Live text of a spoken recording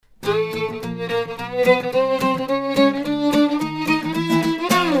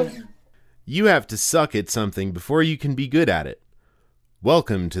You have to suck at something before you can be good at it.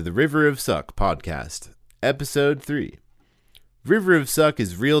 Welcome to the River of Suck podcast, episode 3. River of Suck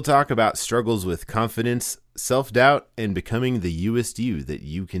is real talk about struggles with confidence, self-doubt, and becoming the youest you that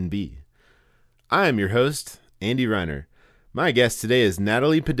you can be. I am your host, Andy Reiner. My guest today is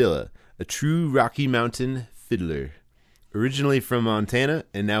Natalie Padilla, a true Rocky Mountain fiddler. Originally from Montana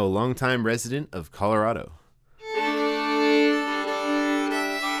and now a longtime resident of Colorado.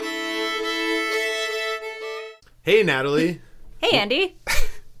 Hey, Natalie. Hey, Andy.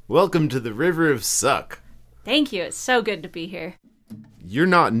 Welcome to the River of Suck. Thank you. It's so good to be here. You're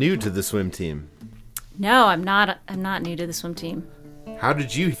not new to the swim team. No, I'm not new to the swim team. How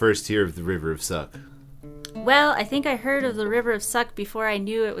did you first hear of the River of Suck? Well, I think I heard of the River of Suck before I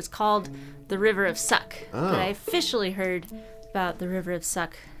knew it was called the River of Suck. Oh. But I officially heard about the River of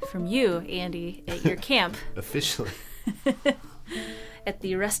Suck from you, Andy, at your camp. Officially. At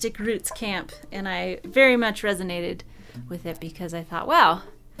the Rustic Roots camp. And I very much resonated with it because I thought, wow,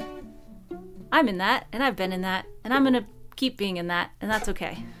 I'm in that, and I've been in that, and I'm going to keep being in that, and that's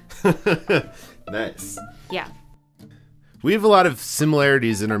okay. Nice. Yeah. We have a lot of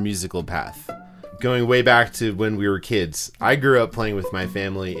similarities in our musical path. Going way back to when we were kids, I grew up playing with my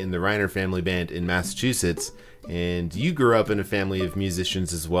family in the Reiner family band in Massachusetts, and you grew up in a family of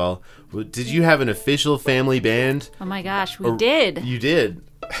musicians as well. Did you have an official family band? Oh my gosh, we did. You did?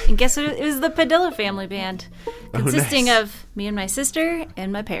 And guess what? It was the Padilla family band, consisting nice. of me and my sister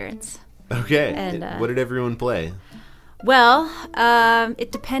and my parents. Okay. And what did everyone play? Well,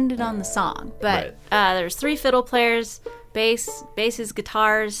 it depended on the song, but Right. There's 3 fiddle players, basses,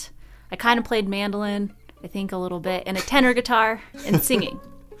 guitars. I kind of played mandolin, I think a little bit, and a tenor guitar, and singing.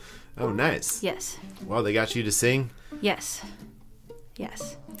 Oh, nice. Yes. Wow, they got you to sing? Yes.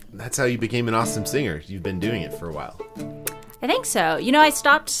 That's how you became an awesome singer. You've been doing it for a while. I think so. You know, I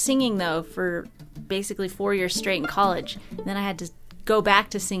stopped singing, though, for basically 4 years straight in college. And then I had to go back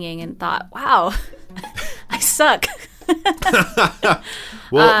to singing and thought, wow, I suck.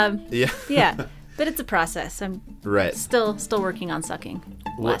 Well, yeah. Yeah. But it's a process. I'm Right. still working on sucking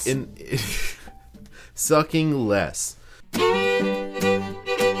less. Well, sucking less.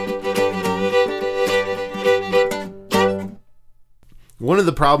 One of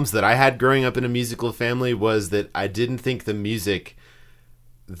the problems that I had growing up in a musical family was that I didn't think the music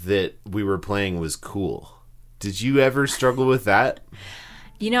that we were playing was cool. Did you ever struggle with that?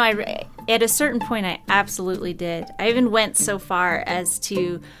 You know, at a certain point, I absolutely did. I even went so far as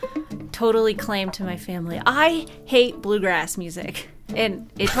to totally claim to my family, I hate bluegrass music.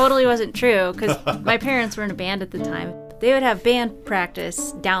 And it totally wasn't true, because my parents were in a band at the time. They would have band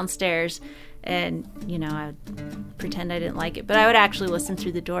practice downstairs, and, you know, I would pretend I didn't like it. But I would actually listen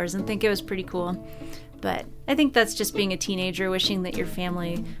through the doors and think it was pretty cool. But I think that's just being a teenager, wishing that your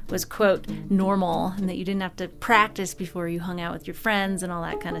family was, quote, normal, and that you didn't have to practice before you hung out with your friends and all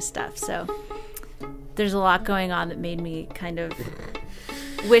that kind of stuff. So there's a lot going on that made me kind of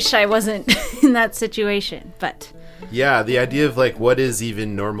wish I wasn't in that situation. But yeah, the idea of, like, what is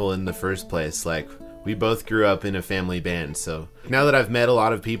even normal in the first place? Like, we both grew up in a family band, so now that I've met a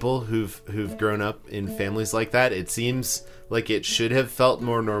lot of people who've grown up in families like that, it seems like it should have felt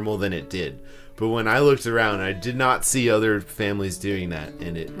more normal than it did. But when I looked around, I did not see other families doing that,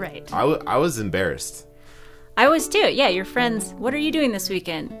 and Right. I was embarrassed. I was too. Yeah, your friends, what are you doing this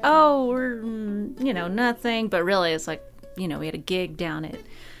weekend? Oh, we're, nothing. But really, it's like, we had a gig down at,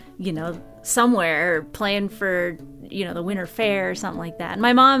 somewhere playing for, the winter fair or something like that. And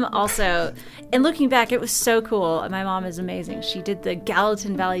my mom also, and looking back, it was so cool. My mom is amazing. She did the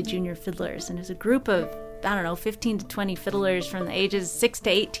Gallatin Valley Junior Fiddlers, and it was a group of, 15 to 20 fiddlers from the ages 6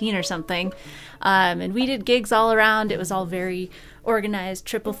 to 18 or something. And we did gigs all around. It was all very organized,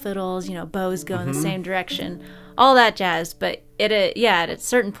 triple fiddles, bows go in the same direction, all that jazz. But at a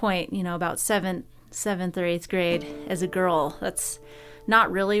certain point, about seventh or eighth grade, as a girl, that's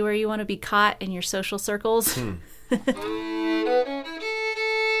not really where you want to be caught in your social circles.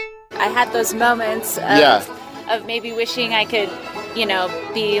 I had those moments of maybe wishing I could,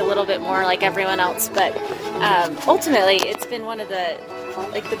 be a little bit more like everyone else. But ultimately, it's been one of the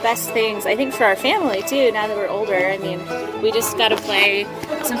best things, I think, for our family, too, now that we're older. I mean, we just got to play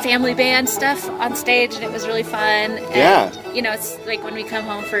some family band stuff on stage, and it was really fun. And, it's like when we come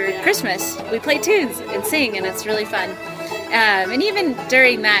home for Christmas, we play tunes and sing, and it's really fun. And even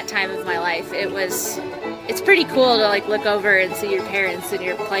during that time of my life, it's pretty cool to look over and see your parents and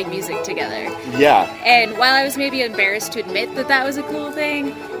you're playing music together. Yeah. And while I was maybe embarrassed to admit that was a cool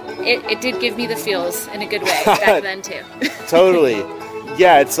thing, it did give me the feels in a good way back then too. Totally.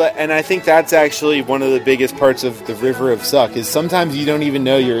 Yeah, it's like, and I think that's actually one of the biggest parts of the River of Suck is sometimes you don't even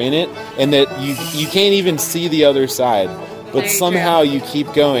know you're in it, and that you can't even see the other side, but Very somehow true. you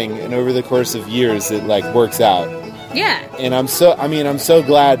keep going, and over the course of years it like works out. Yeah. And I'm so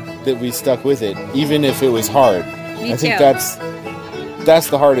glad that we stuck with it, even if it was hard. Me I think too. that's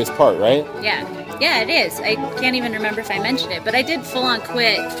the hardest part, right? Yeah. Yeah, it is. I can't even remember if I mentioned it, but I did full on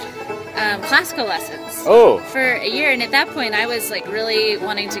quit classical lessons. Oh. For a year, and at that point I was like really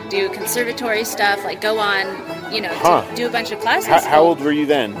wanting to do conservatory stuff, like go on, to do a bunch of classes. How old were you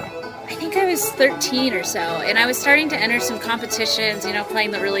then? I think I was 13 or so, and I was starting to enter some competitions,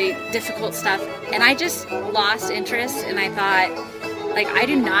 playing the really difficult stuff, and I just lost interest, and I thought, like, I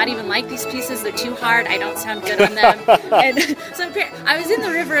do not even like these pieces, they're too hard, I don't sound good on them. And so I was in the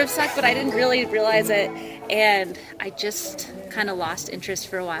River of Suck, but I didn't really realize it, and I just kind of lost interest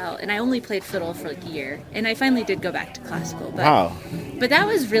for a while, and I only played fiddle for like a year, and I finally did go back to classical. But, wow. But that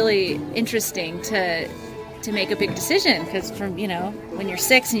was really interesting to make a big decision, because from, when you're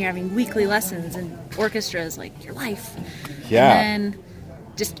 6 and you're having weekly lessons and orchestra is like your life. Yeah. And then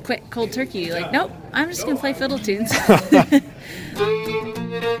just quit cold turkey, like, nope, I'm just going to play fiddle tunes.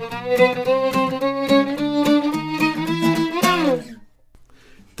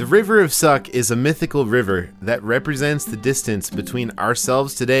 The River of Suck is a mythical river that represents the distance between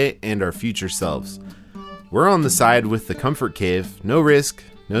ourselves today and our future selves. We're on the side with the comfort cave, no risk,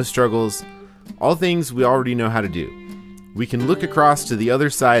 no struggles, all things we already know how to do. We can look across to the other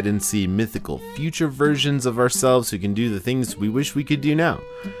side and see mythical future versions of ourselves who can do the things we wish we could do now.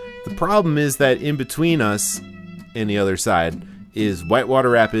 The problem is that in between us and the other side is whitewater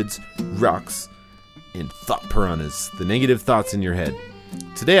rapids, rocks, and thought piranhas, the negative thoughts in your head.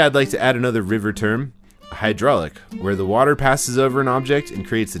 Today I'd like to add another river term, a hydraulic, where the water passes over an object and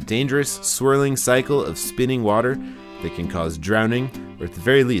creates a dangerous, swirling cycle of spinning water that can cause drowning, or at the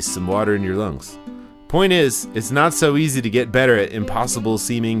very least, some water in your lungs. Point is, it's not so easy to get better at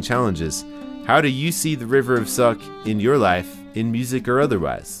impossible-seeming challenges. How do you see the River of Suck in your life, in music or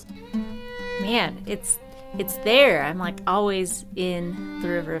otherwise? Man, it's there. I'm like always in the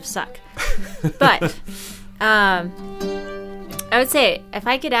River of Suck. But I would say if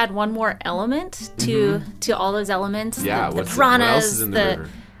I could add one more element to all those elements, the piranhas, what else is in the river?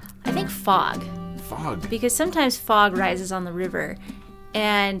 I think fog. Fog. Because sometimes fog rises on the river,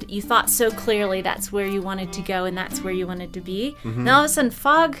 and you thought so clearly that's where you wanted to go and that's where you wanted to be. And all of a sudden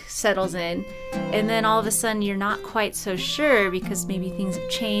fog settles in, and then all of a sudden you're not quite so sure because maybe things have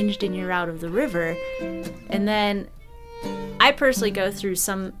changed and you're out of the river. And then I personally go through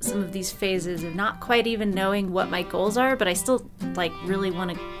some of these phases of not quite even knowing what my goals are, but I still like really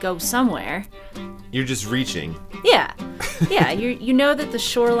want to go somewhere. You're just reaching. Yeah. Yeah, you know that the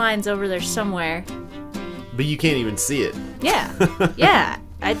shoreline's over there somewhere. But you can't even see it. Yeah. Yeah.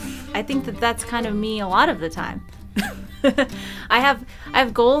 I think that's kind of me a lot of the time. I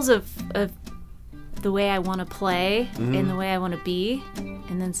have goals of the way I want to play and the way I want to be,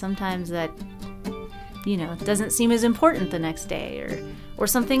 and then sometimes that doesn't seem as important the next day, or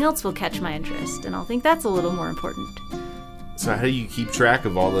something else will catch my interest, and I'll think that's a little more important. So how do you keep track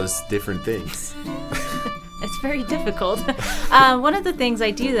of all those different things? It's very difficult. One of the things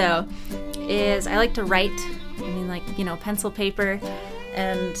I do, though, is I like to write. I mean, pencil, paper,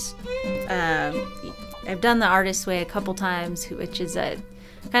 and I've done The Artist's Way a couple times, which is a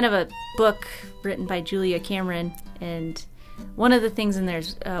kind of a book written by Julia Cameron, and one of the things in there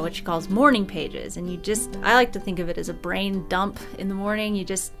is what she calls morning pages, and I like to think of it as a brain dump in the morning. You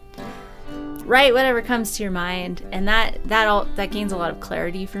just write whatever comes to your mind, and that gains a lot of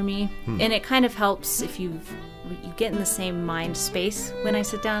clarity for me. And it kind of helps if you get in the same mind space when I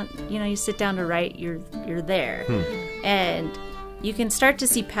sit down. You sit down to write, you're there, and you can start to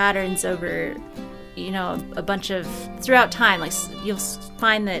see patterns over a bunch of throughout time. Like you'll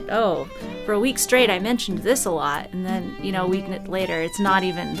find that for a week straight I mentioned this a lot, and then a week later it's not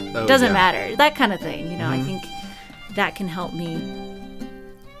even doesn't matter, that kind of thing. I think that can help me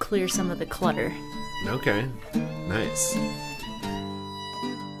clear some of the clutter. Okay, nice.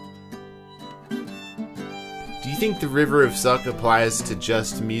 Do you think the River of Suck applies to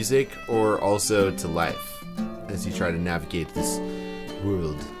just music or also to life as you try to navigate this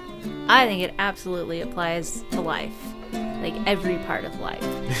world? I think it absolutely applies to life, like every part of life.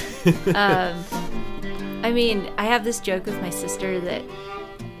 I mean, I have this joke with my sister that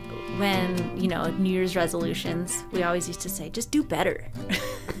when, New Year's resolutions, we always used to say, just do better.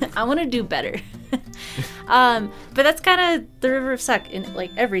 I want to do better. But that's kind of the River of Suck in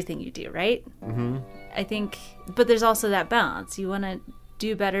like everything you do, right? Mm-hmm. I think, but there's also that balance. You want to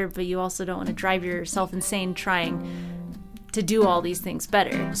do better, but you also don't want to drive yourself insane trying to do all these things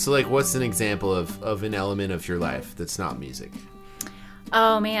better. So, like, what's an example of an element of your life that's not music?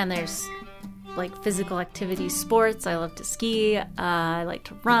 Oh, man, there's, like, physical activity, sports. I love to ski. I like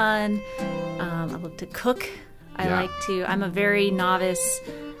to run. I love to cook. I'm a very novice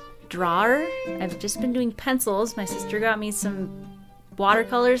drawer. I've just been doing pencils. My sister got me some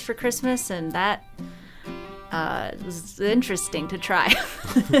watercolors for Christmas, and that was interesting to try.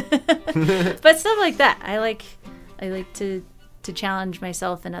 But stuff like that. I like to challenge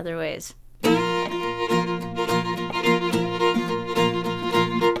myself in other ways.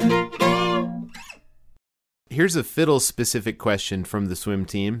 Here's a fiddle-specific question from the swim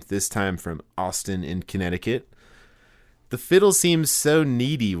team, this time from Austin in Connecticut. The fiddle seems so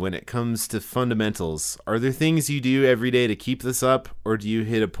needy when it comes to fundamentals. Are there things you do every day to keep this up, or do you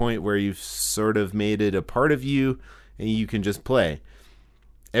hit a point where you've sort of made it a part of you and you can just play?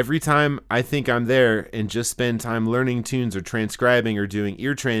 Every time I think I'm there and just spend time learning tunes or transcribing or doing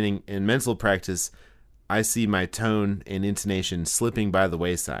ear training and mental practice, I see my tone and intonation slipping by the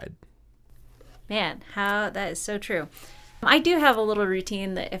wayside. Man, that is so true. I do have a little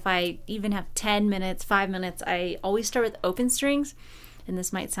routine that if I even have 10 minutes, 5 minutes, I always start with open strings. And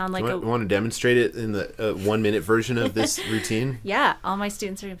this might sound like you want to demonstrate it in the 1 minute version of this routine? Yeah, all my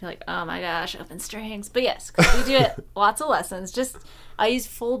students are going to be like, oh my gosh, open strings. But yes, because we do it lots of lessons. Just, I use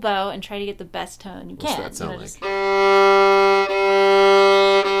full bow and try to get the best tone you can. What's that sound like?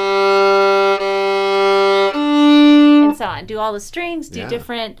 And so on. Do all the strings, do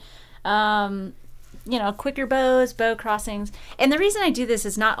different... quicker bows, bow crossings. And the reason I do this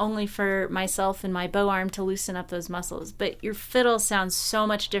is not only for myself and my bow arm to loosen up those muscles, but your fiddle sounds so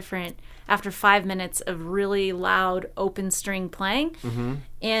much different after 5 minutes of really loud open string playing. Mm-hmm.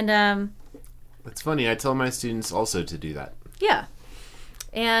 And it's funny. I tell my students also to do that. Yeah.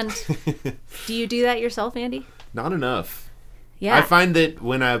 And do you do that yourself, Andy? Not enough. Yeah. I find that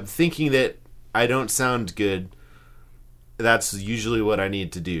when I'm thinking that I don't sound good, that's usually what I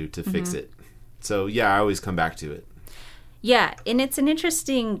need to do to fix it. So, yeah, I always come back to it. Yeah, and it's an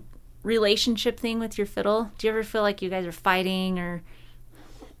interesting relationship thing with your fiddle. Do you ever feel like you guys are fighting or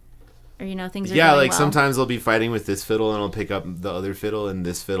things are going well? Sometimes I'll be fighting with this fiddle and I'll pick up the other fiddle and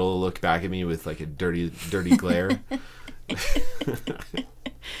this fiddle will look back at me with like a dirty glare.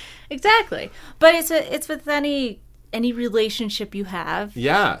 Exactly. But it's with any relationship you have.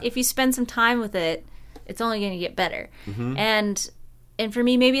 Yeah. If you spend some time with it, it's only going to get better. Mm-hmm. And for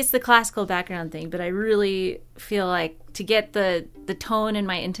me, maybe it's the classical background thing, but I really feel like to get the tone and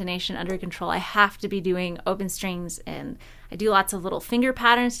my intonation under control, I have to be doing open strings, and I do lots of little finger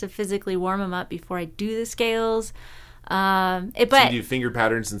patterns to physically warm them up before I do the scales. So you do finger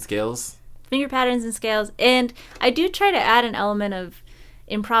patterns and scales? Finger patterns and scales, and I do try to add an element of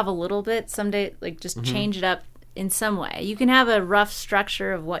improv a little bit someday, like just change it up in some way. You can have a rough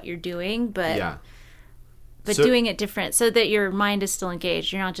structure of what you're doing, but... Yeah. But doing it different so that your mind is still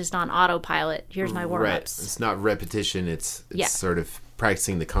engaged. You're not just on autopilot. Here's my warm-ups. Right. It's not repetition. It's sort of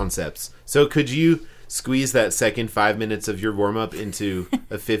practicing the concepts. So could you squeeze that second 5 minutes of your warm-up into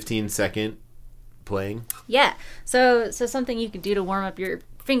a 15-second playing? Yeah. So something you could do to warm up your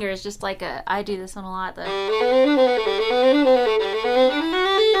fingers, just like I do this one a lot.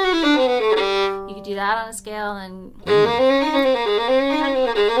 You could do that on a scale and...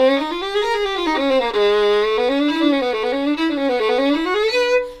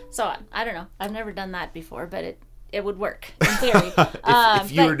 So on. I don't know. I've never done that before, but it would work in theory.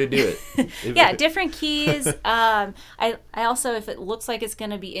 if you were to do it. Yeah, different keys. I also, if it looks like it's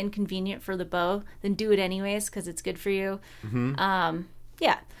going to be inconvenient for the bow, then do it anyways because it's good for you. Mm-hmm.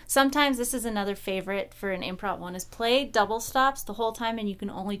 Yeah. Sometimes this is another favorite for an improv one is play double stops the whole time and you can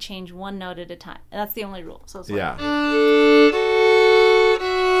only change one note at a time. And that's the only rule. So it's like,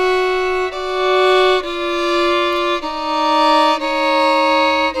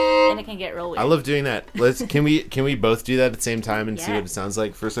 and it can get real weird. I love doing that. Can we both do that at the same time and see what it sounds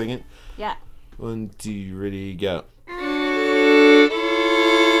like for a second? Yeah. 1, 2, ready, go.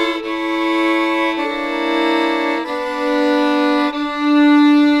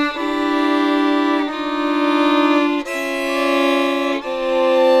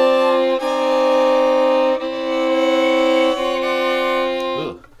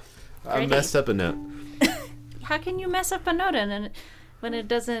 I messed up a note. How can you mess up a note when it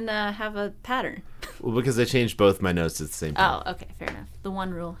doesn't have a pattern? Well, because I changed both my notes at the same time. Oh, okay, fair enough. The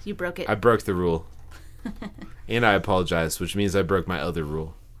one rule. You broke it. I broke the rule. And I apologized, which means I broke my other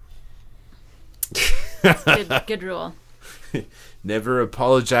rule. Good rule. Never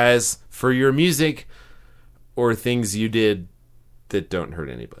apologize for your music or things you did that don't hurt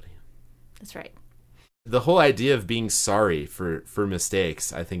anybody. That's right. The whole idea of being sorry for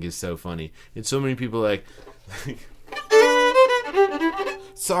mistakes, I think, is so funny. And so many people are like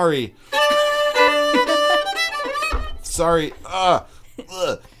sorry. Sorry.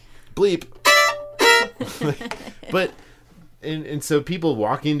 Bleep. But and so people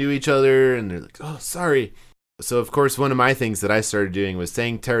walk into each other and they're like, oh, sorry. So, of course, one of my things that I started doing was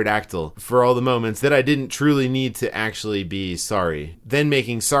saying pterodactyl for all the moments that I didn't truly need to actually be sorry. Then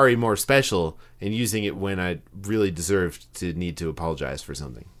making sorry more special and using it when I really deserved to need to apologize for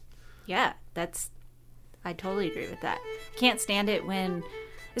something. Yeah, I totally agree with that. Can't stand it when,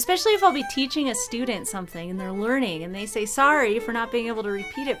 especially if I'll be teaching a student something and they're learning and they say sorry for not being able to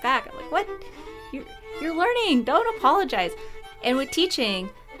repeat it back. I'm like, what? You're learning. Don't apologize. And with teaching,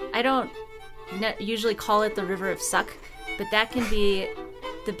 I don't usually call it the river of suck, but that can be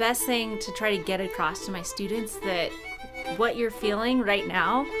the best thing to try to get across to my students, that what you're feeling right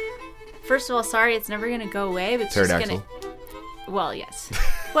now, first of all, sorry, it's never going to go away, but it's just going to... Well, yes.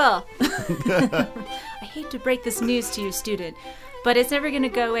 Well, I hate to break this news to you, student, but it's never going to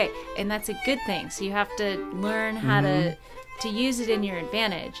go away, and that's a good thing. So you have to learn how to use it in your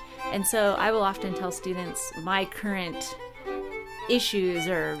advantage. And so I will often tell students my current issues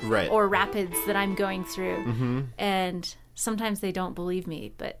or rapids that I'm going through, and sometimes they don't believe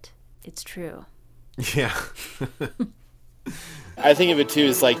me, but it's true. Yeah. I think of it too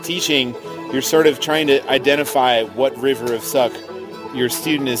as like teaching, you're sort of trying to identify what river of suck your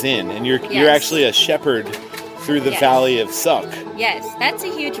student is in, and you're actually a shepherd through the valley of suck. Yes, that's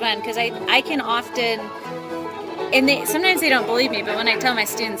a huge one, because I can often, and sometimes they don't believe me, but when I tell my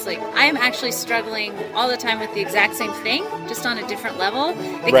students, like, I'm actually struggling all the time with the exact same thing, just on a different level,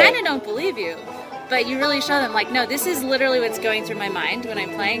 they kind of don't believe you. But you really show them, like, no, this is literally what's going through my mind when I'm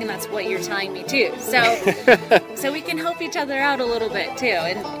playing, and that's what you're telling me too. So we can help each other out a little bit too.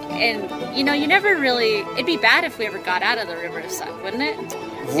 And you know, you never really, it'd be bad if we ever got out of the river of suck, wouldn't it?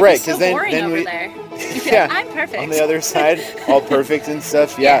 Right, because then we, there. Yeah, I'm perfect. On the other side, all perfect and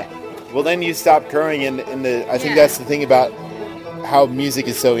stuff. Yeah. Well, then you stop growing, and I think that's the thing about how music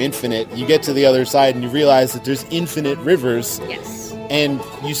is so infinite. You get to the other side, and you realize that there's infinite rivers. Yes. And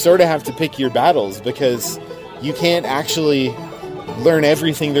you sort of have to pick your battles, because you can't actually learn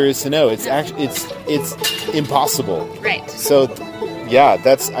everything there is to know. It's impossible. Right. So, yeah,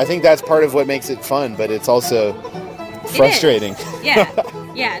 I think that's part of what makes it fun, but it's also frustrating.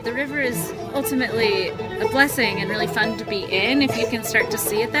 Yeah. The river is ultimately a blessing and really fun to be in if you can start to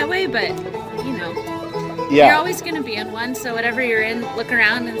see it that way. But you know, you're always going to be in one. So whatever you're in, look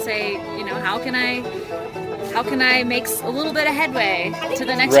around and say, you know, how can I make a little bit of headway to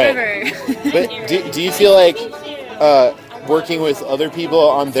the next river? But do you feel like working with other people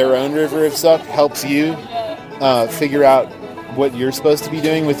on their own river of suck helps you figure out what you're supposed to be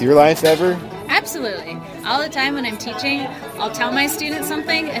doing with your life ever? Absolutely. All the time when I'm teaching, I'll tell my students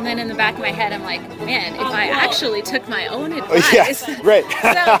something, and then in the back of my head, I'm like, man, if I actually took my own advice. Yeah, right.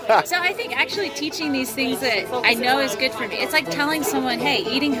 So I think actually teaching these things that I know is good for me. It's like telling someone, hey,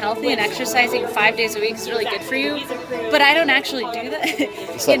 eating healthy and exercising 5 days a week is really good for you, but I don't actually do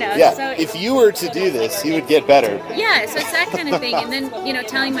that. So, so if you were to do this, you would get better. Yeah, so it's that kind of thing. And then, you know,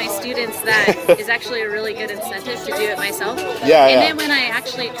 telling my students that is actually a really good incentive to do it myself. And then when I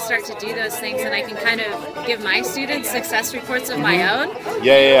actually start to do those things, and I can kind of give my students success reports of my own.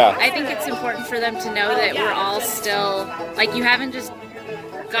 I think it's important for them to know that we're all still, like, you haven't just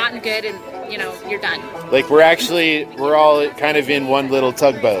gotten good and, you know, you're done. Like, we're all kind of in one little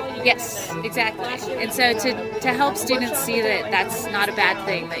tugboat. Yes, exactly. And so to help students see that that's not a bad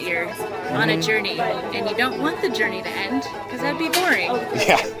thing, that you're on a journey, and you don't want the journey to end, because that'd be boring.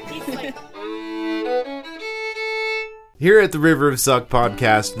 Yeah. Here at the River of Suck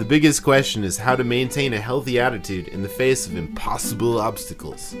podcast, the biggest question is how to maintain a healthy attitude in the face of impossible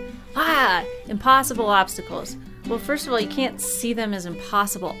obstacles. Impossible obstacles. Well, first of all, you can't see them as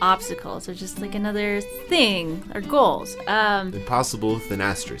impossible obstacles. They're just like another thing or goals. Impossible with an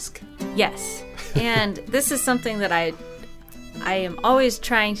asterisk. Yes. And this is something that I am always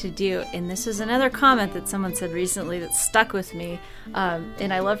trying to do, and this is another comment that someone said recently that stuck with me,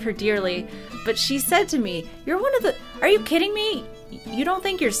 and I love her dearly, but she said to me, are you kidding me? You don't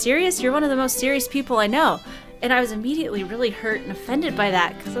think you're serious? You're one of the most serious people I know. And I was immediately really hurt and offended by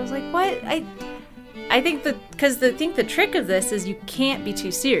that, because I was like, what? I think the trick of this is you can't be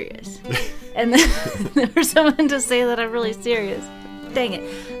too serious. And then for someone to say that I'm really serious, dang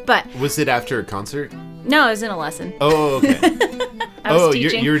it. But was it after a concert? No, I was in a lesson. Oh, okay.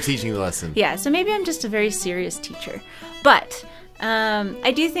 You were teaching the lesson. Yeah, so maybe I'm just a very serious teacher. But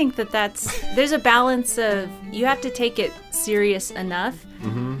I do think there's a balance of, you have to take it serious enough,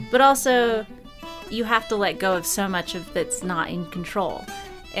 but also you have to let go of so much of that's not in control.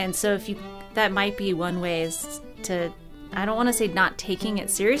 And so that might be one way is to, I don't want to say not taking it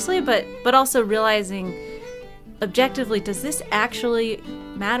seriously, but also realizing objectively, does this actually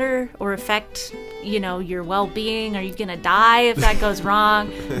matter or affect, your well-being? Are you going to die if that goes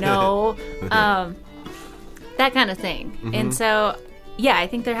wrong? No. That kind of thing. Mm-hmm. And so, yeah, I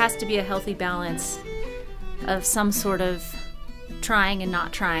think there has to be a healthy balance of some sort of trying and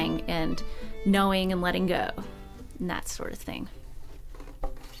not trying and knowing and letting go and that sort of thing.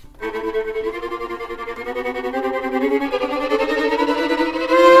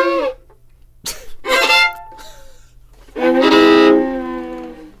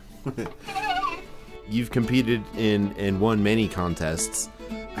 You've competed and won many contests.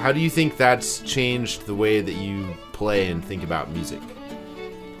 How do you think that's changed the way that you play and think about music?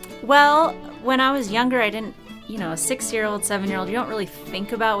 Well, when I was younger, I didn't, a 6-year-old, 7-year-old, you don't really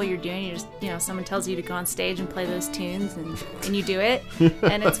think about what you're doing. You just, someone tells you to go on stage and play those tunes and you do it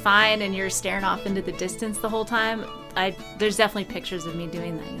and it's fine and you're staring off into the distance the whole time. There's definitely pictures of me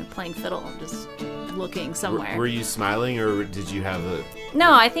doing that, playing fiddle and just looking somewhere. Were you smiling or did you have a...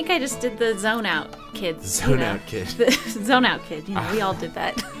 No, I think I just did the zone out kid. Zone out kid. The zone out kid. We all did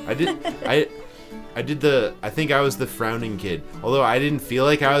that. I think I was the frowning kid. Although I didn't feel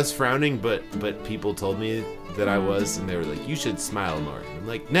like I was frowning, but people told me that I was, and they were like, you should smile more. And I'm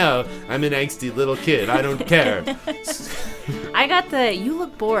like, no, I'm an angsty little kid. I don't care. I got the, you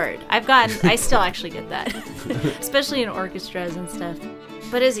look bored. I still actually get that. Especially in orchestras and stuff.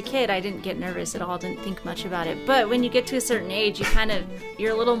 But as a kid, I didn't get nervous at all, didn't think much about it. But when you get to a certain age,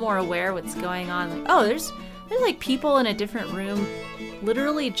 you're a little more aware what's going on. Like, oh, there's like people in a different room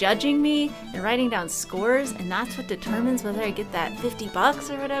literally judging me and writing down scores, and that's what determines whether I get that $50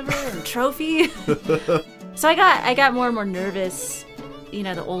 or whatever and trophy. So I got more and more nervous,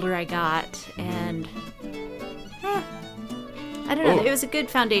 the older I got, and I don't know. It was a good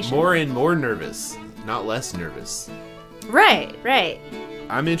foundation. More and more nervous, not less nervous. Right.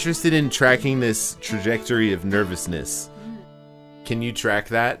 I'm interested in tracking this trajectory of nervousness. Can you track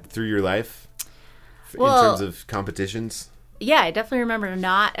that through your life in terms of competitions? Yeah, I definitely remember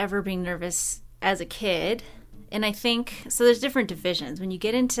not ever being nervous as a kid. And I think, so there's different divisions. When you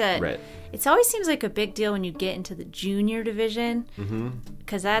get into, right. It always seems like a big deal when you get into the junior division.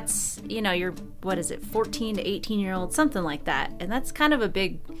 Because that's, you're, 14 to 18-year-olds, something like that. And that's kind of a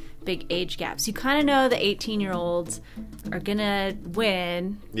big age gap. So you kind of know the 18-year-olds are going to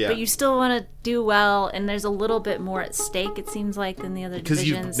win, but you still want to do well. And there's a little bit more at stake, it seems like, than the other divisions.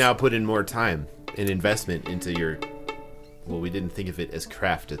 Because you've now put in more time and investment into your... Well, we didn't think of it as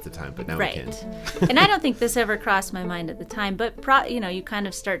craft at the time, but now we can. And I don't think this ever crossed my mind at the time, but you kind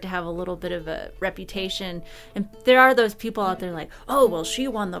of start to have a little bit of a reputation, and there are those people out there like, oh, well, she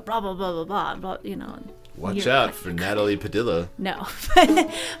won the blah blah blah blah blah, Watch out for Natalie Padilla. No,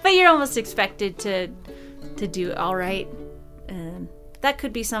 but you're almost expected to do all right, and that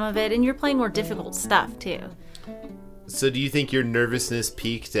could be some of it. And you're playing more difficult stuff too. So, do you think your nervousness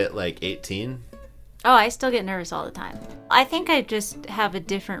peaked at like 18? Oh, I still get nervous all the time. I think I just have a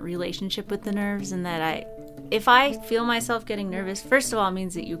different relationship with the nerves in that if I feel myself getting nervous, first of all, it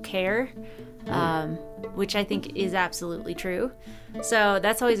means that you care, which I think is absolutely true. So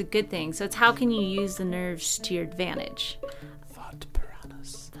that's always a good thing. So it's how can you use the nerves to your advantage? Thought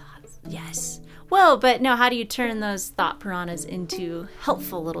piranhas. Yes. Well, but no, how do you turn those thought piranhas into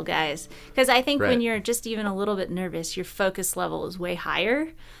helpful little guys? Because I think when you're just even a little bit nervous, your focus level is way higher.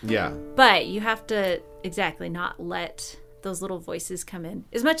 Yeah. But you have to, not let those little voices come in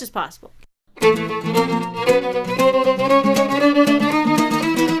as much as possible.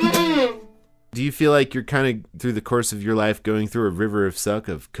 Do you feel like you're kind of, through the course of your life, going through a river of suck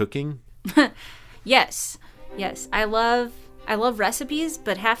of cooking? Yes. I love recipes,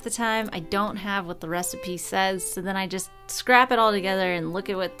 but half the time I don't have what the recipe says, so then I just scrap it all together and look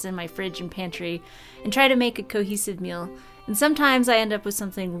at what's in my fridge and pantry and try to make a cohesive meal. And sometimes I end up with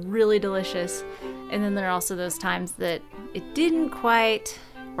something really delicious, and then there are also those times that it didn't quite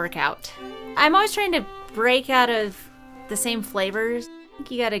work out. I'm always trying to break out of the same flavors. I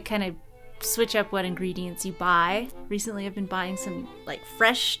think you gotta kind of switch up what ingredients you buy. Recently I've been buying some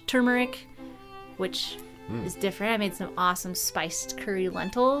fresh turmeric, which is different. I made some awesome spiced curry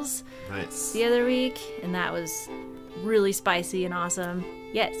lentils the other week, and that was really spicy and awesome.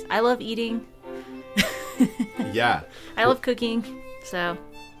 Yes, I love eating. Yeah. I love cooking, so.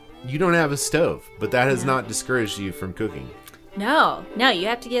 You don't have a stove, but that has not discouraged you from cooking. No, you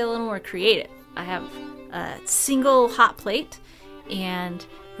have to get a little more creative. I have a single hot plate and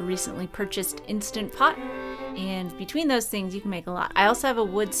a recently purchased Instant Pot. And between those things, you can make a lot. I also have a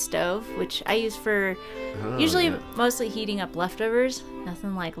wood stove, which I use for usually mostly heating up leftovers.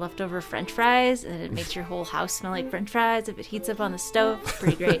 Nothing like leftover French fries, and it makes your whole house smell like French fries if it heats up on the stove. It's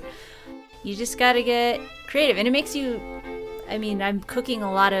pretty great. You just got to get creative. And it makes you, I mean, I'm cooking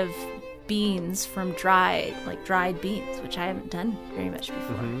a lot of beans from dried beans, which I haven't done very much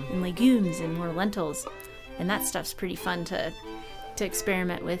before. And legumes and more lentils. And that stuff's pretty fun to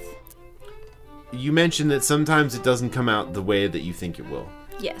experiment with. You mentioned that sometimes it doesn't come out the way that you think it will.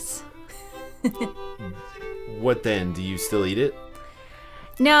 Yes. What then? Do you still eat it?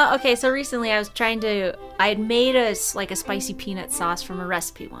 No, okay, so recently I had made a spicy peanut sauce from a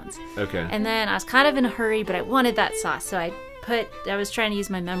recipe once. Okay. And then I was kind of in a hurry, but I wanted that sauce, so I was trying to use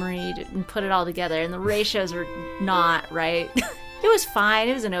my memory and put it all together, and the ratios were not right. It was fine,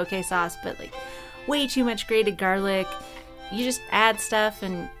 it was an okay sauce, but like way too much grated garlic. You just add stuff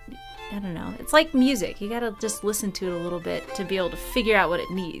and I don't know. It's like music. You gotta just listen to it a little bit to be able to figure out what it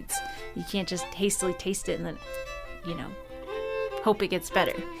needs. You can't just hastily taste it and then, hope it gets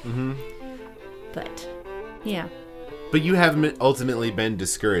better. But, yeah. But you haven't ultimately been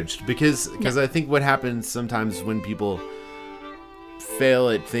discouraged because No. I think what happens sometimes when people fail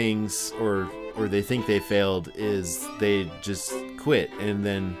at things or they think they failed is they just quit and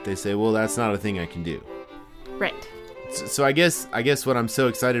then they say, well, that's not a thing I can do. Right. So I guess what I'm so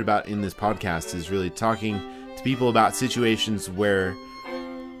excited about in this podcast is really talking to people about situations where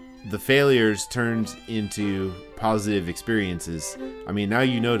the failures turned into positive experiences. I mean, now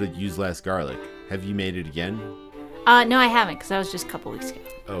you know to use less garlic. Have you made it again? No, I haven't, because that was just a couple weeks ago.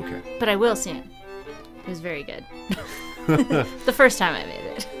 Okay. But I will soon. It was very good. The first time I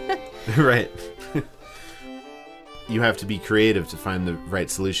made it. Right. You have to be creative to find the right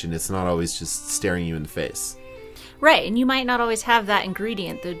solution. It's not always just staring you in the face. Right, and you might not always have that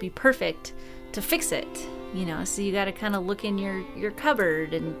ingredient that would be perfect to fix it, so you got to kind of look in your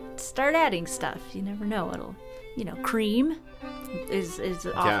cupboard and start adding stuff. You never know. Cream is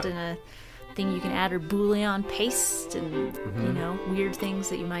often a thing you can add, or bouillon paste and, weird things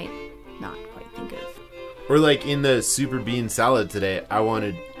that you might not quite think of. Or like in the super bean salad today, I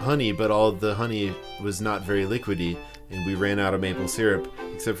wanted honey, but all the honey was not very liquidy. And we ran out of maple syrup,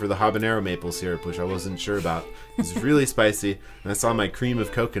 except for the habanero maple syrup, which I wasn't sure about. It was really spicy, and I saw my cream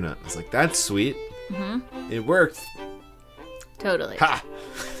of coconut. I was like, that's sweet. It worked. Totally. Ha!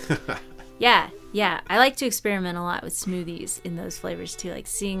 Yeah. I like to experiment a lot with smoothies in those flavors, too. Like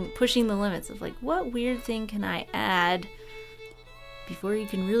pushing the limits of, like, what weird thing can I add before you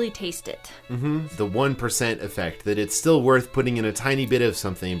can really taste it? The 1% effect, that it's still worth putting in a tiny bit of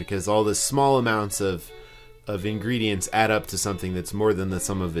something because all the small amounts of ingredients add up to something that's more than the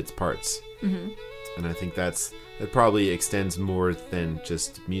sum of its parts. And I think that probably extends more than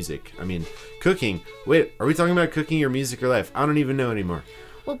just music. I mean, cooking. Wait, are we talking about cooking or music or life? I don't even know anymore.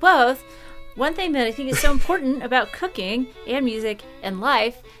 Well, both. One thing that I think is so important about cooking and music and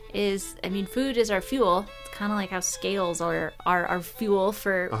life is, food is our fuel. It's kind of like how scales are our fuel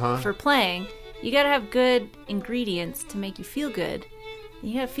for playing. You gotta have good ingredients to make you feel good.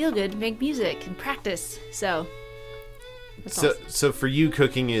 You gotta feel good to make music and practice. So for you,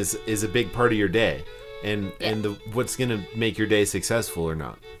 cooking is a big part of your day, and what's gonna make your day successful or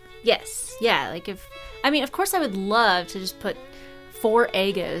not. Yes, yeah. Like of course, I would love to just put 4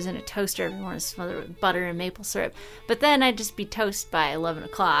 Eggos in a toaster every morning, smothered with butter and maple syrup. But then I'd just be toast by 11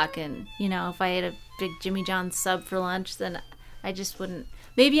 o'clock, and if I ate a big Jimmy John's sub for lunch, then I just wouldn't.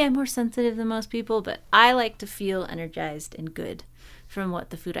 Maybe I'm more sensitive than most people, but I like to feel energized and good from what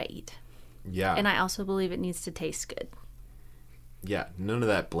the food I eat. Yeah. And I also believe it needs to taste good. Yeah, none of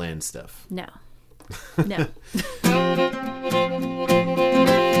that bland stuff. No.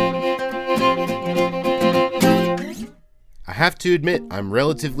 I have to admit, I'm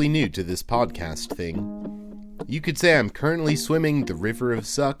relatively new to this podcast thing. You could say I'm currently swimming the river of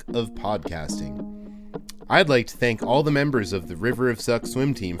suck of podcasting. I'd like to thank all the members of the River of Suck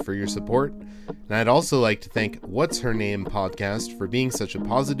swim team for your support, and I'd also like to thank What's Her Name podcast for being such a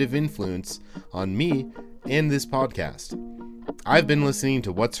positive influence on me and this podcast. I've been listening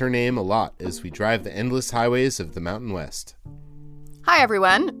to What's Her Name a lot as we drive the endless highways of the Mountain West. Hi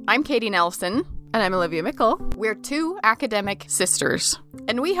everyone, I'm Katie Nelson. And I'm Olivia Mickle. We're 2 academic sisters,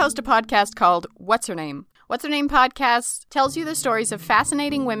 and we host a podcast called What's Her Name? What's Her Name podcast tells you the stories of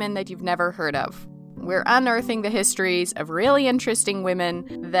fascinating women that you've never heard of. We're unearthing the histories of really interesting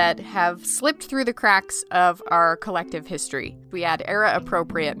women that have slipped through the cracks of our collective history. We add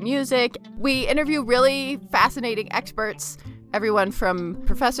era-appropriate music. We interview really fascinating experts. Everyone from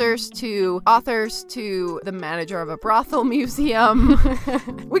professors to authors to the manager of a brothel museum.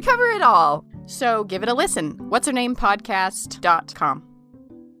 We cover it all. So give it a listen. whatshernamepodcast.com.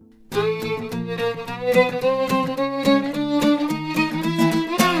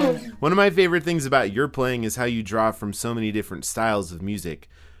 One of my favorite things about your playing is how you draw from so many different styles of music.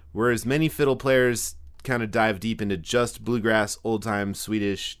 Whereas many fiddle players kind of dive deep into just bluegrass, old-time,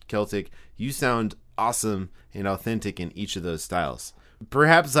 Swedish, Celtic, you sound awesome and authentic in each of those styles.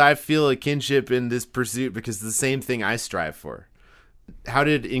 Perhaps I feel a kinship in this pursuit because it's the same thing I strive for. How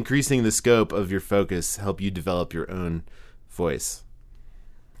did increasing the scope of your focus help you develop your own voice?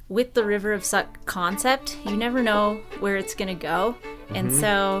 With the River of Suck concept, you never know where it's going to go. And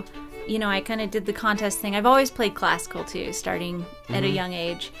so, I kind of did the contest thing. I've always played classical too, starting at a young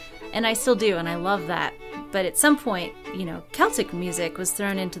age. And I still do, and I love that. But at some point, Celtic music was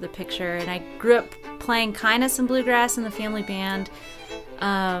thrown into the picture, and I grew up playing kind of some bluegrass in the family band.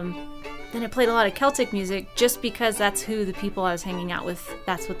 Then I played a lot of Celtic music just because that's who the people I was hanging out with,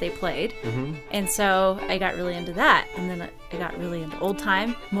 that's what they played. And so I got really into that. And then I got really into old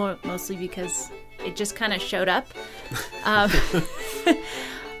time, mostly because it just kind of showed up.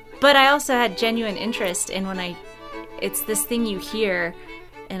 But I also had genuine interest in it's this thing you hear,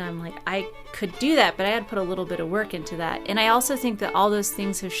 and I'm like, I could do that, but I had to put a little bit of work into that. And I also think that all those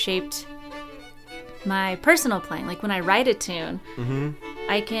things have shaped my personal playing. Like when I write a tune,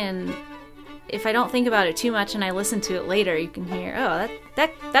 I can, if I don't think about it too much and I listen to it later, you can hear, oh,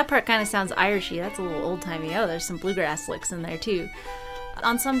 that part kind of sounds Irishy. That's a little old-timey. Oh, there's some bluegrass licks in there too.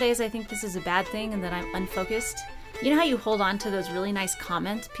 On some days, I think this is a bad thing and that I'm unfocused. You know how you hold on to those really nice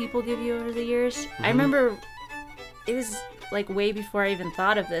comments people give you over the years? I remember it was like way before I even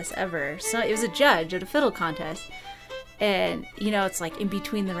thought of this ever. So it was a judge at a fiddle contest. And, it's like in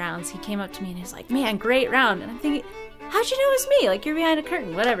between the rounds, he came up to me and he's like, man, great round. And I'm thinking, how'd you know it was me? Like, you're behind a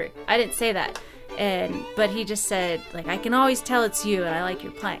curtain, whatever. I didn't say that. But he just said, like, I can always tell it's you and I like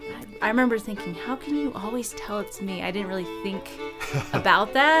your playing. I remember thinking, how can you always tell it's me? I didn't really think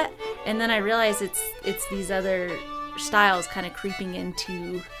about that. And then I realized it's these other styles kind of creeping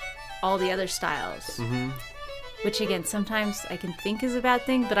into all the other styles. Which, again, sometimes I can think is a bad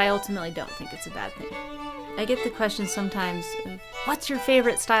thing, but I ultimately don't think it's a bad thing. I get the question sometimes, what's your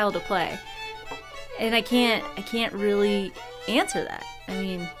favorite style to play? And I can't really answer that. I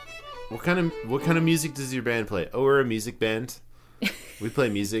mean, what kind of music does your band play? Oh, we're a music band. We play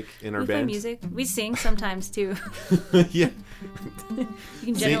music in our band. We play music. We sing sometimes too. Yeah. You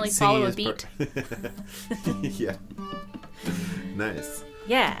can generally follow a beat. Yeah. Nice.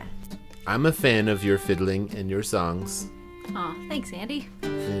 Yeah. I'm a fan of your fiddling and your songs. Aw, thanks, Andy.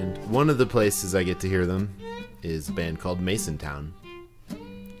 And one of the places I get to hear them is a band called Masontown.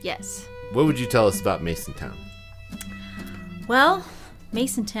 Yes. What would you tell us about Masontown? Well,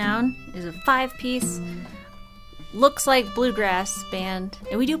 Masontown is a 5-piece, looks like bluegrass band.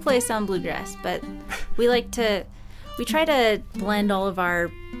 And we do play some bluegrass, but we try to blend all of our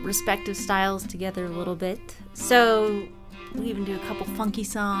respective styles together a little bit. So we even do a couple funky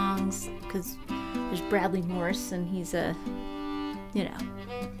songs, because there's Bradley Morse, and he's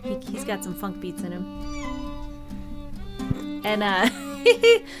he's got some funk beats in him. And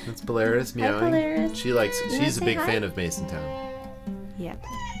that's Polaris meowing. Hi, Polaris. She's a big hi? fan of Masontown. Yep.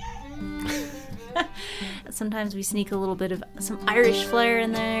 Sometimes we sneak a little bit of some Irish flair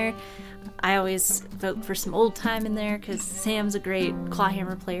in there. I always vote for some old time in there because Sam's a great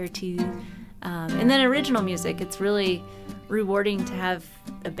clawhammer player too. And then original music. It's really rewarding to have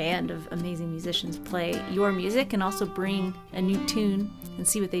a band of amazing musicians play your music and also bring a new tune and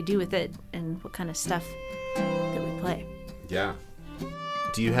see what they do with it and what kind of stuff that we play. Yeah.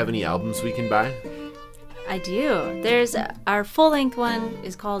 Do you have any albums we can buy? I do. There's our full-length one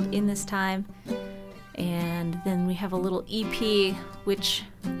is called In This Time, and then we have a little EP, which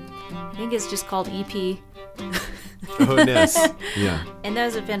I think is just called EP. Oh, nice. Yeah. And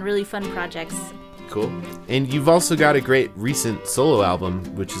those have been really fun projects. Cool. And you've also got a great recent solo album,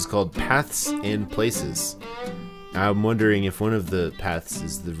 which is called Paths and Places. I'm wondering if one of the paths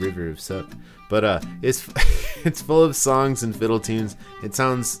is the River of Suck. But it's it's full of songs and fiddle tunes. It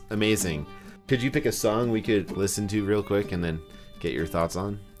sounds amazing. Could you pick a song we could listen to real quick and then get your thoughts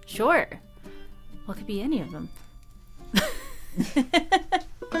on? Sure. Well, it could be any of them.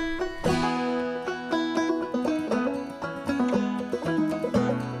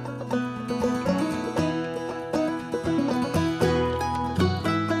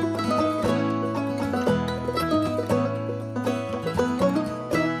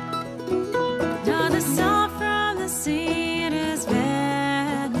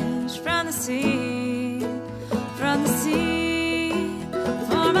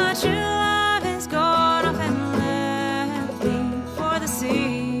 For my true love is gone off and left me for the sea.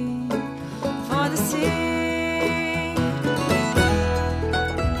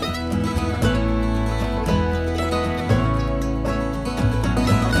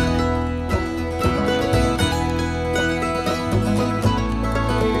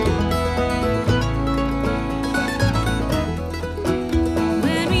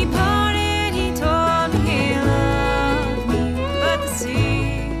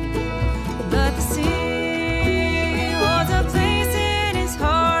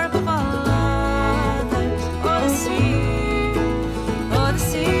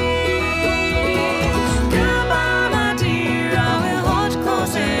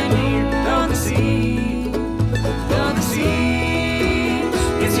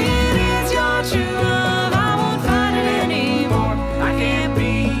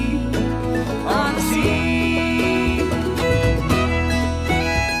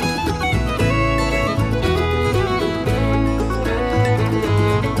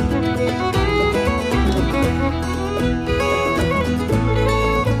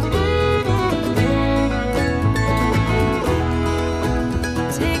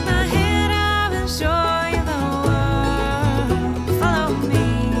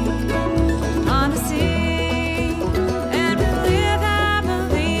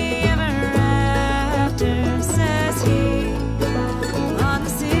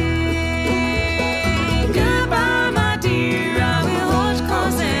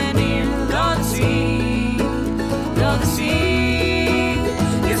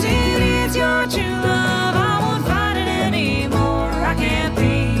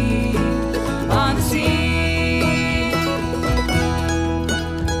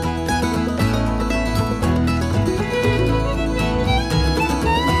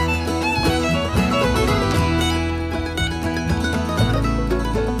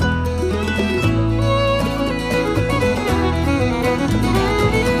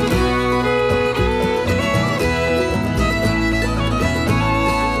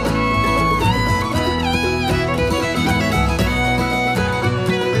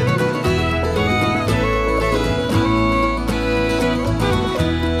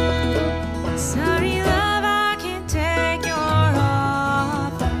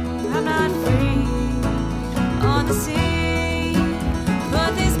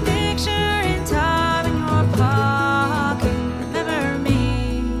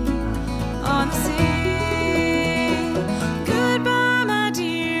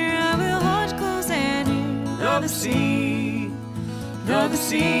 the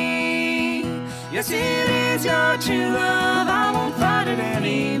sea. Yes, it is your true love. I won't fight it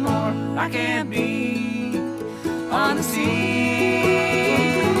anymore. I can't be on the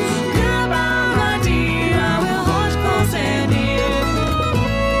sea. Goodbye, my dear. I will hold you close and near.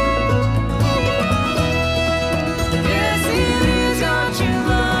 Yes, it is your true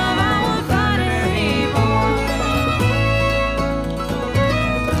love. I won't fight it anymore.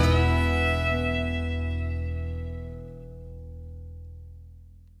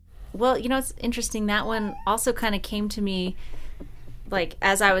 Well, you know, it's interesting. That one also kind of came to me, like,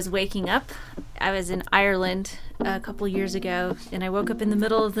 as I was waking up. I was in Ireland a couple years ago, and I woke up in the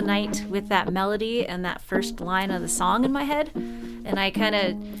middle of the night with that melody and that first line of the song in my head. And I kind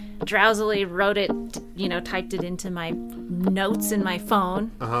of drowsily wrote it, you know, typed it into my notes in my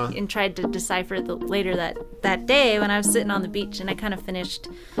phone and tried to decipher it later that day when I was sitting on the beach, and I kind of finished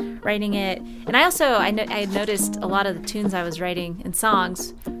writing it. And I had noticed a lot of the tunes I was writing in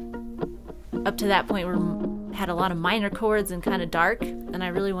songs up to that point had a lot of minor chords and kind of dark, and I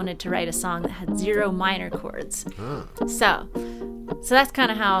really wanted to write a song that had 0 minor chords. So that's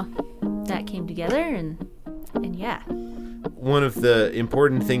kind of how that came together, and yeah. One of the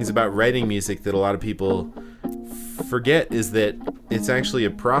important things about writing music that a lot of people forget is that it's actually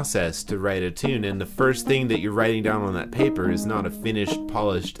a process to write a tune, and the first thing that you're writing down on that paper is not a finished,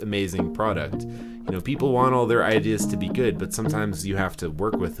 polished, amazing product. You know, people want all their ideas to be good, but sometimes you have to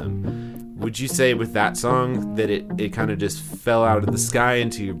work with them. Would you say with that song that it kind of just fell out of the sky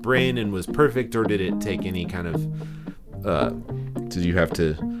into your brain and was perfect, or did it take any kind of did you have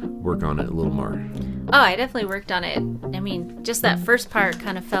to work on it a little more? Oh, I definitely worked on it. I mean, just that first part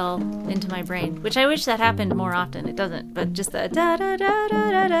kind of fell into my brain, which I wish that happened more often. It doesn't, but just the da da da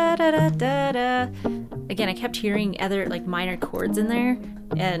da da da da da da. Again, I kept hearing other like minor chords in there,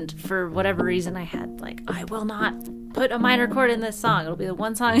 and for whatever reason, I had like, I will not put a minor chord in this song. It'll be the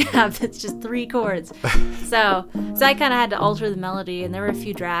one song I have that's just 3 chords. So I kind of had to alter the melody, and there were a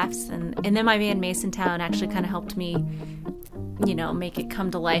few drafts, and then my band Masontown actually kind of helped me, you know, make it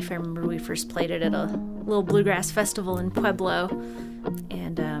come to life. I remember we first played it at a little bluegrass festival in Pueblo,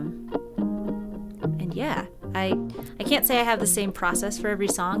 and yeah, I can't say I have the same process for every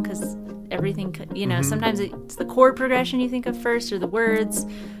song, because everything, you know, sometimes it's the chord progression you think of first, or the words,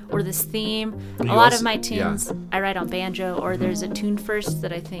 or this theme. A lot of my tunes I write on banjo, or there's a tune first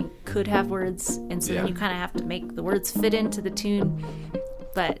that I think could have words, and so then you kind of have to make the words fit into the tune.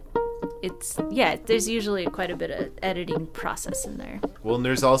 But there's usually quite a bit of editing process in there. Well, and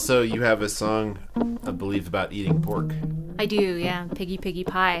there's also, you have a song, I believe, about eating pork. I do, yeah, Piggy Piggy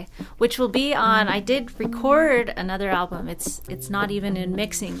Pie, which will be on, I did record another album. It's not even in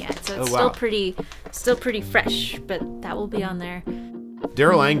mixing yet, so it's still pretty fresh, but that will be on there.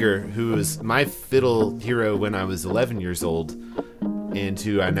 Daryl Anger, who was my fiddle hero when I was 11 years old, and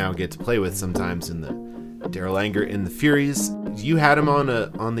who I now get to play with sometimes in the Daryl Anger in the Furies. You had him on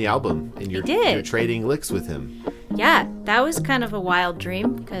the album, and you're trading licks with him. Yeah, that was kind of a wild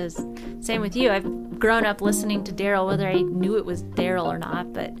dream, because same with you. I've grown up listening to Daryl, whether I knew it was Daryl or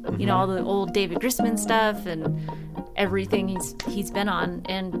not, but you know, all the old David Grisman stuff and everything he's been on.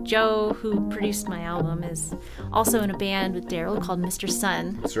 And Joe, who produced my album, is also in a band with Daryl called Mr.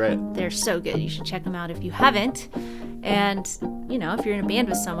 Sun. That's right. They're so good. You should check them out if you haven't. And, you know, if you're in a band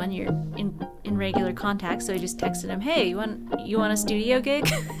with someone, you're in regular contact. So I just texted him, hey, you want a studio gig?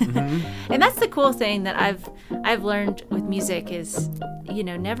 And that's the cool thing that I've learned with music is, you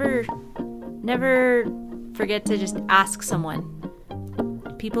know, never forget to just ask someone.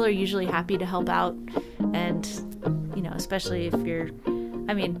 People are usually happy to help out. And, you know, especially if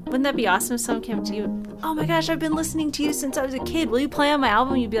wouldn't that be awesome if someone came to you, oh my gosh, I've been listening to you since I was a kid. Will you play on my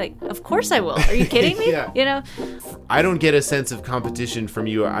album? You'd be like, of course I will. Are you kidding me? Yeah. You know? I don't get a sense of competition from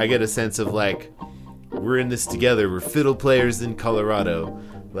you. I get a sense of like, we're in this together. We're fiddle players in Colorado.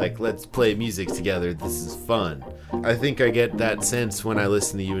 Like, let's play music together. This is fun. I think I get that sense when I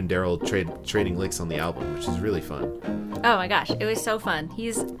listen to you and Daryl trading licks on the album, which is really fun. Oh my gosh, it was so fun.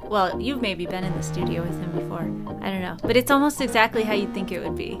 You've maybe been in the studio with him before. I don't know. But it's almost exactly how you'd think it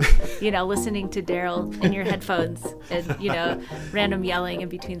would be. You know, listening to Daryl in your headphones and, you know, random yelling in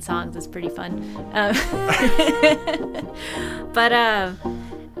between songs is pretty fun. But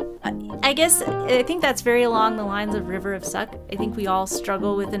I think that's very along the lines of River of Suck. I think we all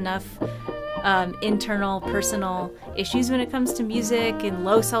struggle with enough internal, personal issues when it comes to music and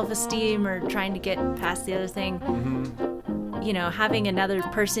low self-esteem or trying to get past the other thing. You know, having another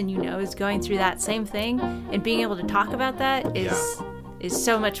person you know is going through that same thing and being able to talk about that is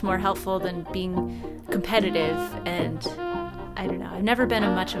so much more helpful than being competitive and, I don't know. I've never been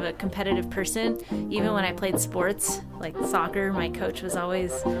much of a competitive person. Even when I played sports, like soccer, my coach was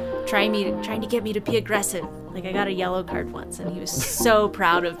always trying to get me to be aggressive. Like I got a yellow card once, and he was so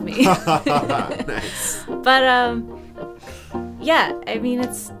proud of me. Nice. But yeah, I mean,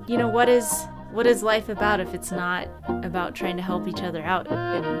 it's, you know, what is life about if it's not about trying to help each other out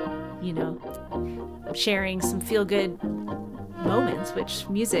and, you know, sharing some feel good moments, which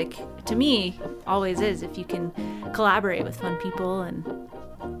music to me always is, if you can collaborate with fun people and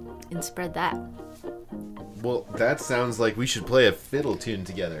spread that. Well, that sounds like we should play a fiddle tune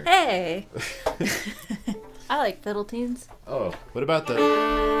together. Hey. I like fiddle tunes. Oh, what about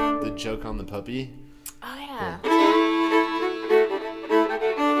the joke on the puppy? Oh yeah.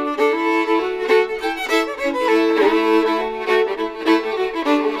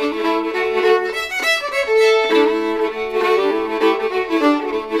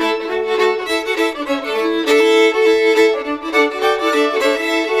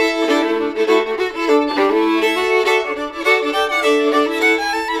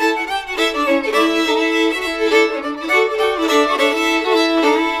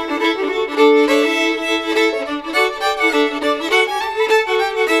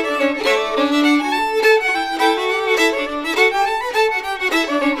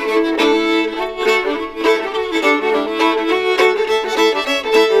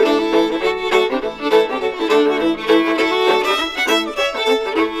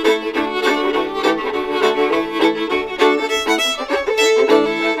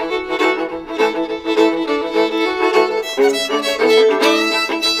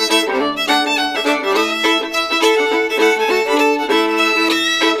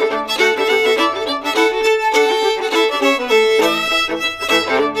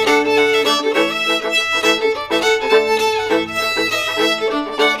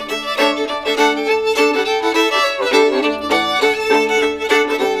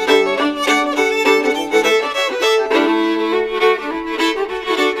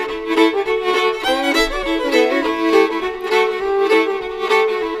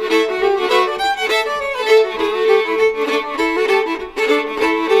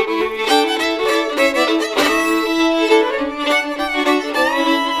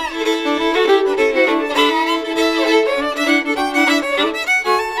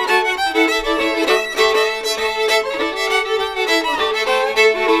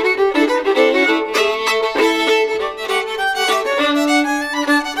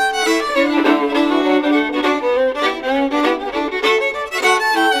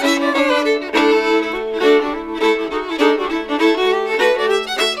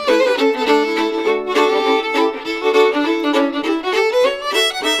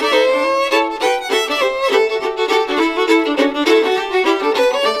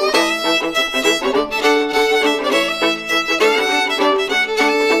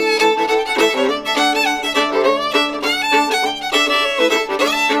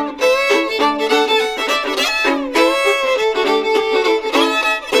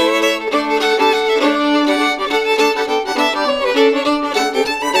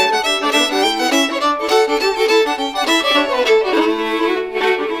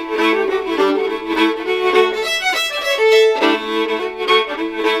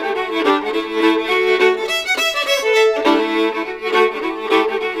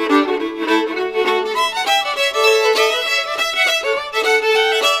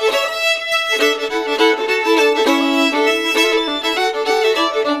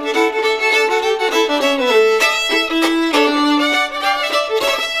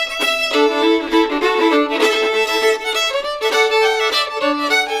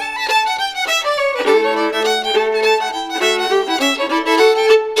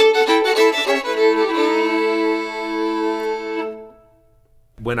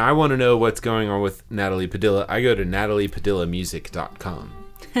 When I want to know what's going on with Natalie Padilla, I go to nataliePadillamusic.com.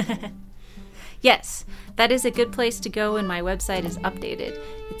 Yes, that is a good place to go when my website is updated.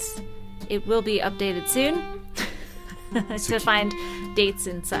 It will be updated soon to find dates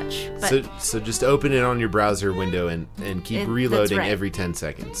and such. But So just open it on your browser window and keep reloading right. every 10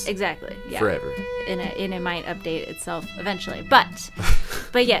 seconds. Exactly. Yeah. Forever. And it might update itself eventually.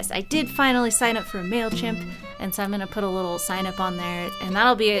 But yes, I did finally sign up for MailChimp, and so I'm gonna put a little sign up on there, and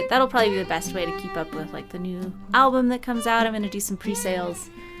that'll probably be the best way to keep up with like the new album that comes out. I'm gonna do some pre-sales,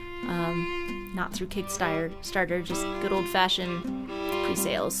 not through Kickstarter, just good old-fashioned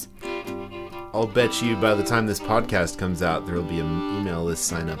pre-sales. I'll bet you by the time this podcast comes out, there will be an email list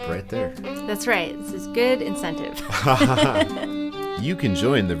sign up right there. That's right. This is good incentive. You can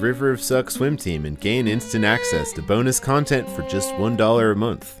join the River of Suck swim team and gain instant access to bonus content for just $1 a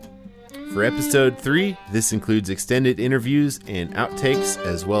month. For episode 3, this includes extended interviews and outtakes,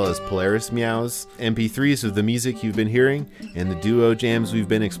 as well as Polaris meows, MP3s of the music you've been hearing, and the duo jams we've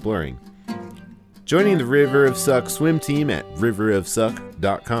been exploring. Joining the River of Suck swim team at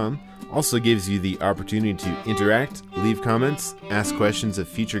riverofsuck.com also gives you the opportunity to interact, leave comments, ask questions of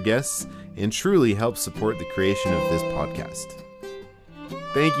future guests, and truly help support the creation of this podcast.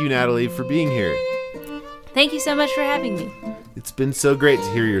 Thank you, Natalie, for being here. Thank you so much for having me. It's been so great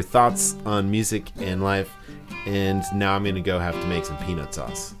to hear your thoughts on music and life, and now I'm going to go have to make some peanut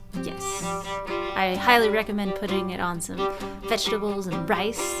sauce. Yes. I highly recommend putting it on some vegetables and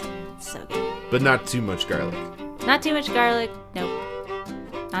rice. It's so good. But not too much garlic. Not too much garlic. Nope.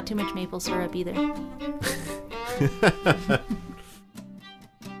 Not too much maple syrup either.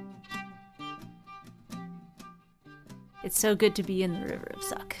 It's so good to be in the River of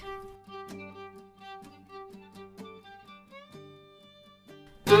Suck.